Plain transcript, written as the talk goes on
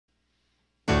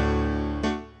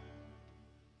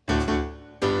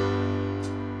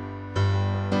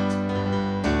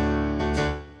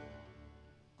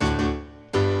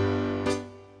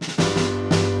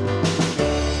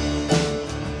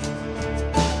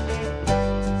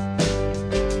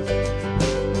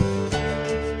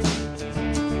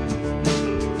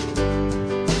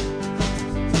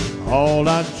All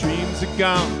our dreams are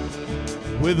gone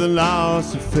with the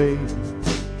loss of faith,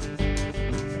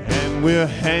 and we're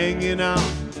hanging out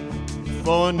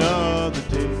for another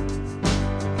day.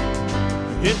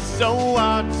 It's so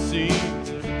hard to see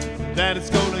that it's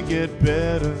gonna get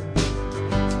better,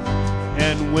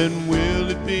 and when will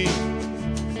it be?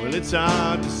 Well, it's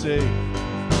hard to say.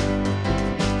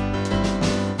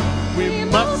 We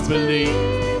must believe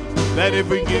that if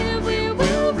we give, we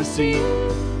will receive.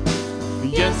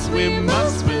 Yes, we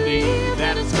must believe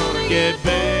that it's gonna get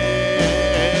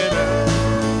better.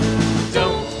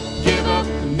 Don't give up,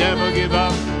 never give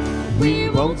up. We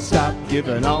won't stop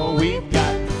giving all we've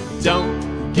got.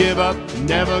 Don't give up,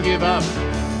 never give up.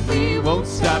 We won't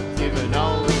stop giving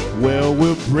all we've got. Well,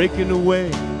 we're breaking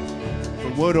away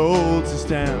from what holds us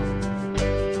down.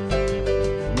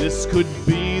 This could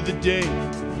be the day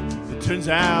that turns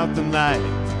out the light.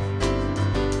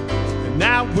 And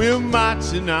now we're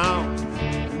marching on,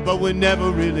 but we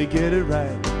never really get it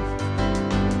right.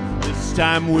 This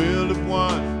time we'll have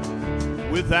won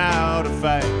without a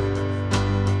fight.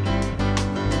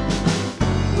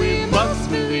 We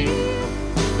must believe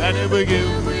that if we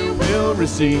give, we will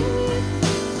receive.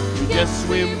 Yes,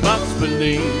 we must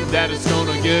believe that it's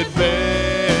gonna get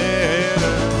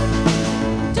better.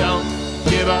 Don't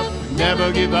give up,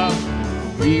 never give up.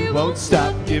 We won't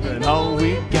stop giving all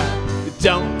we've got.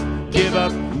 Don't give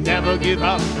up, never give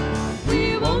up.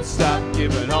 We won't stop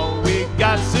giving all we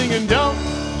got. Singing, don't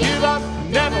give up,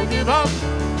 never give up.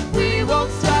 We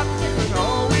won't stop giving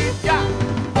all we've got.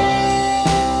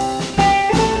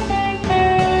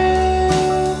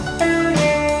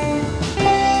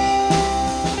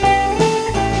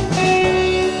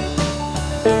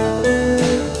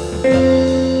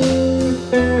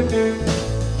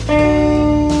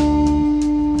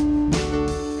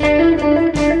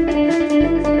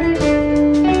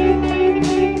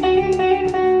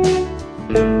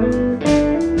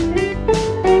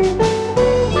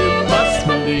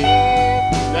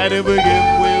 That if we give,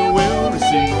 we will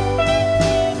receive.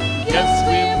 Yes,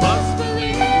 we must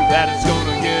believe that it's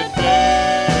gonna get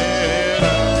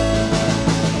better.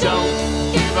 Don't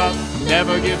give up,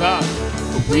 never give up.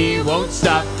 We won't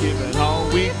stop giving all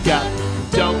we've got.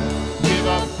 Don't give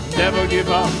up, never give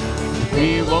up.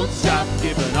 We won't stop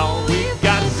giving all we've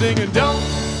got. Singing, don't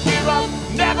give up,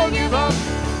 never give up.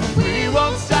 We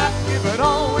won't stop giving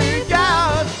all we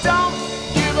got. Don't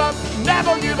give up,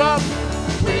 never give up.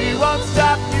 We won't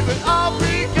stop giving all we